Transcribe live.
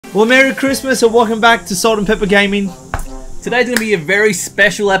Well, Merry Christmas and welcome back to Salt and Pepper Gaming. Today's going to be a very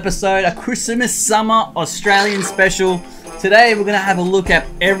special episode, a Christmas Summer Australian special. Today we're going to have a look at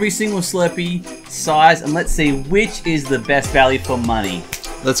every single Slurpee size and let's see which is the best value for money.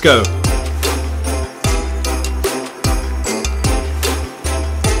 Let's go.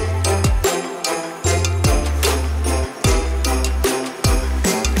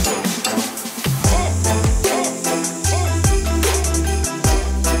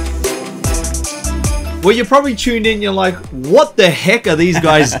 Well, you're probably tuned in, you're like, what the heck are these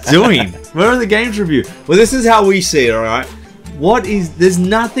guys doing? We're in the games review. Well, this is how we see it, alright? There's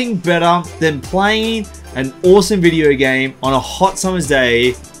nothing better than playing an awesome video game on a hot summer's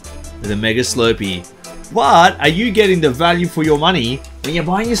day with a Mega Slurpee. But are you getting the value for your money when you're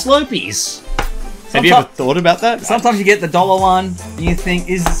buying your Slurpees? Have you ever thought about that? Sometimes you get the $1 one and you think,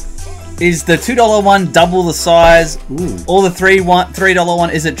 is the $2 one double the size? Ooh. Or the $3 one,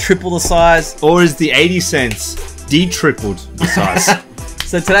 is it triple the size? Or is the 80 cents tripled the size?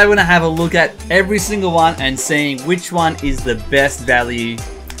 So today we're going to have a look at every single one and seeing which one is the best value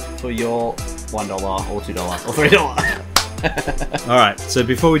for your $1 or $2 or $3. Alright, so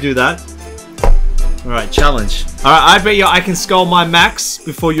before we do that, alright, challenge. Alright, I bet you I can score my max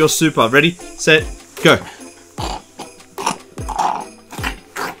before your super. Ready, set, go.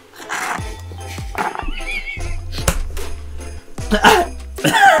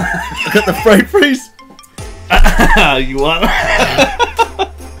 I got the throat freeze. You want?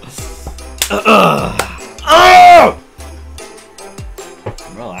 Oh!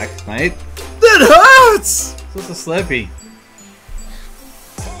 Relax, mate. That hurts! It's just a Slurpee.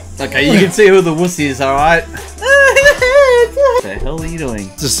 Okay, you can see who the wussy is, alright? What the hell are you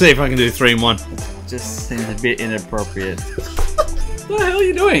doing? Just see if I can do 3 in 1. Just seems a bit inappropriate. What the hell are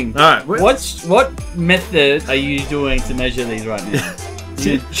you doing? Alright, what method are you doing to measure these right now?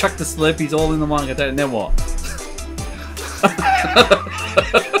 You chuck the Slurpees all in the one and then what?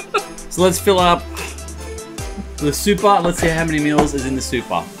 So let's fill up the super. Let's see how many mils is in the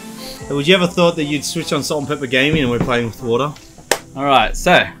super. Would you ever thought that you'd switch on Salt and Pepper Gaming and we're playing with water? Alright,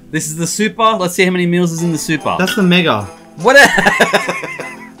 so this is the super. Let's see how many mils is in the super. That's the mega. What?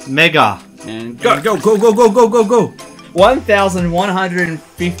 Mega. And go, go, go, go, go, go, go, go.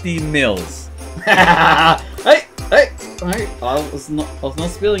 1,150 mils. Hey. I was not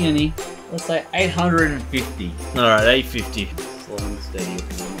spilling any. Let's say 850. Alright, 850. Slow and steady if you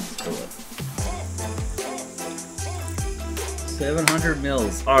want to spill it. 700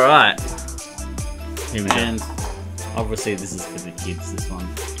 mils. Alright. Here we go. And obviously this is for the kids, this one.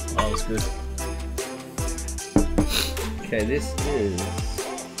 Oh, that's good. Okay, this is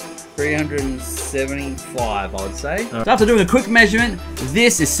 375, I would say. So after doing a quick measurement,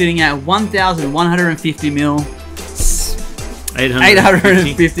 this is sitting at 1,150 mil.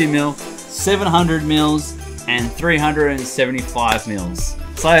 850 mil, 700 mils, and 375 mils.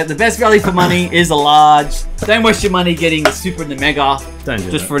 So the best value for money is a large. Don't waste your money getting the super and the mega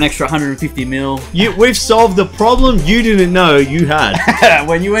just for an extra 150 mil. We've solved the problem you didn't know you had.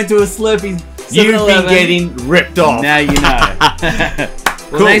 When you went to a Slurpee 7-Eleven, you've been getting ripped off. Now you know. Well,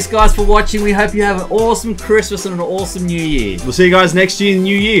 cool. Thanks guys for watching. We hope you have an awesome Christmas and an awesome New Year. We'll see you guys next year in the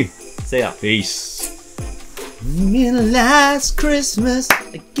new year. See ya. Peace. In last Christmas,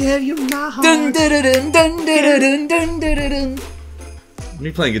 I gave you my heart. Dun, dun, dun, dun, dun, dun, dun, dun, dun, dun. Are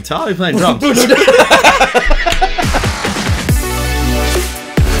you playing guitar? Are you playing drums?